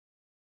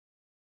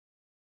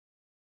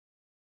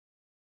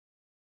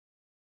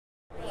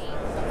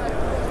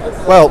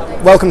Well,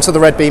 welcome to the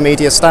Red Bee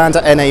Media stand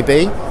at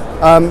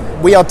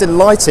NAB. We are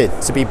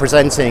delighted to be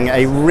presenting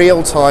a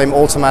real-time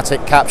automatic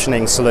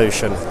captioning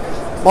solution.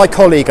 My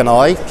colleague and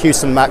I,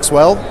 Houston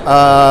Maxwell,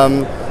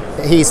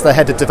 he's the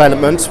head of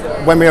development.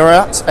 When we were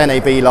at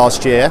NAB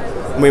last year,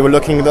 and we were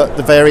looking at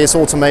the various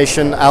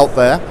automation out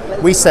there,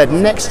 we said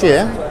next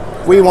year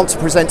we want to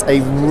present a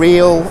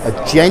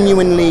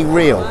genuinely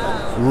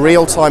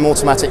real-time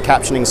automatic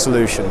captioning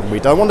solution. We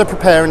don't want to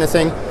prepare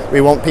anything, we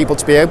want people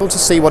to be able to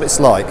see what it's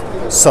like.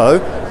 So,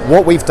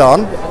 what we've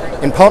done,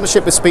 in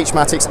partnership with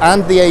Speechmatics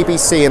and the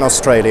ABC in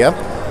Australia,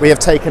 we have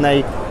taken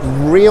a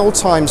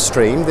real-time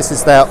stream, this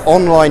is their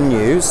online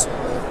news,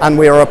 and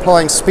we are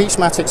applying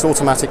Speechmatics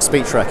automatic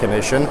speech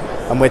recognition,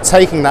 and we're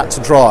taking that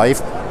to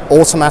drive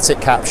automatic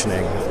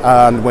captioning.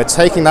 We're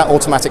taking that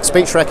automatic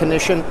speech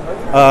recognition,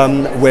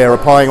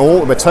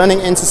 we're turning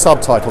it into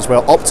subtitles,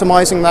 we're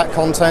optimizing that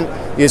content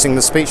using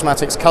the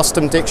Speechmatics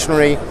custom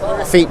dictionary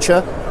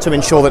feature to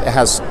ensure that it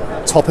has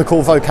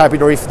topical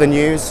vocabulary for the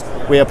news.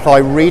 We apply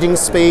reading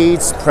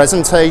speeds,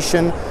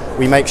 presentation,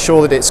 we make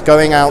sure that it's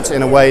going out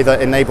in a way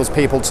that enables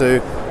people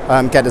to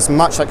get as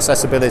much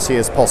accessibility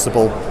as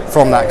possible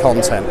from that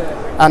content.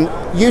 And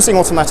using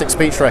automatic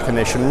speech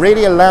recognition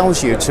really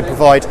allows you to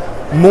provide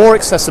more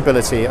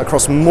accessibility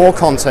across more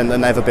content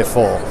than ever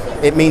before.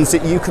 It means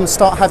that you can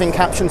start having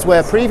captions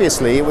where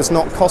previously it was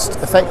not cost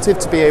effective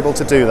to be able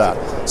to do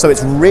that. So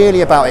it's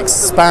really about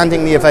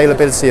expanding the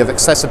availability of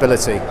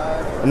accessibility.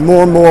 And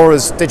more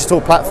as digital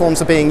platforms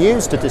are being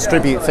used to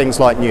distribute things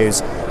like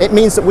news, it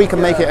means that we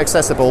can make it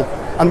accessible,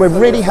 and we're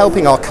really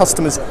helping our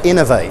customers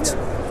innovate.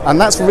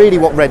 And that's really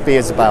what Red Bee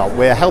is about.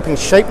 We're helping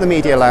shape the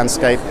media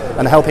landscape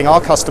and helping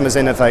our customers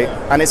innovate,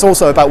 and it's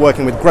also about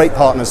working with great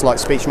partners like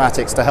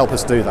Speechmatics to help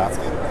us do that.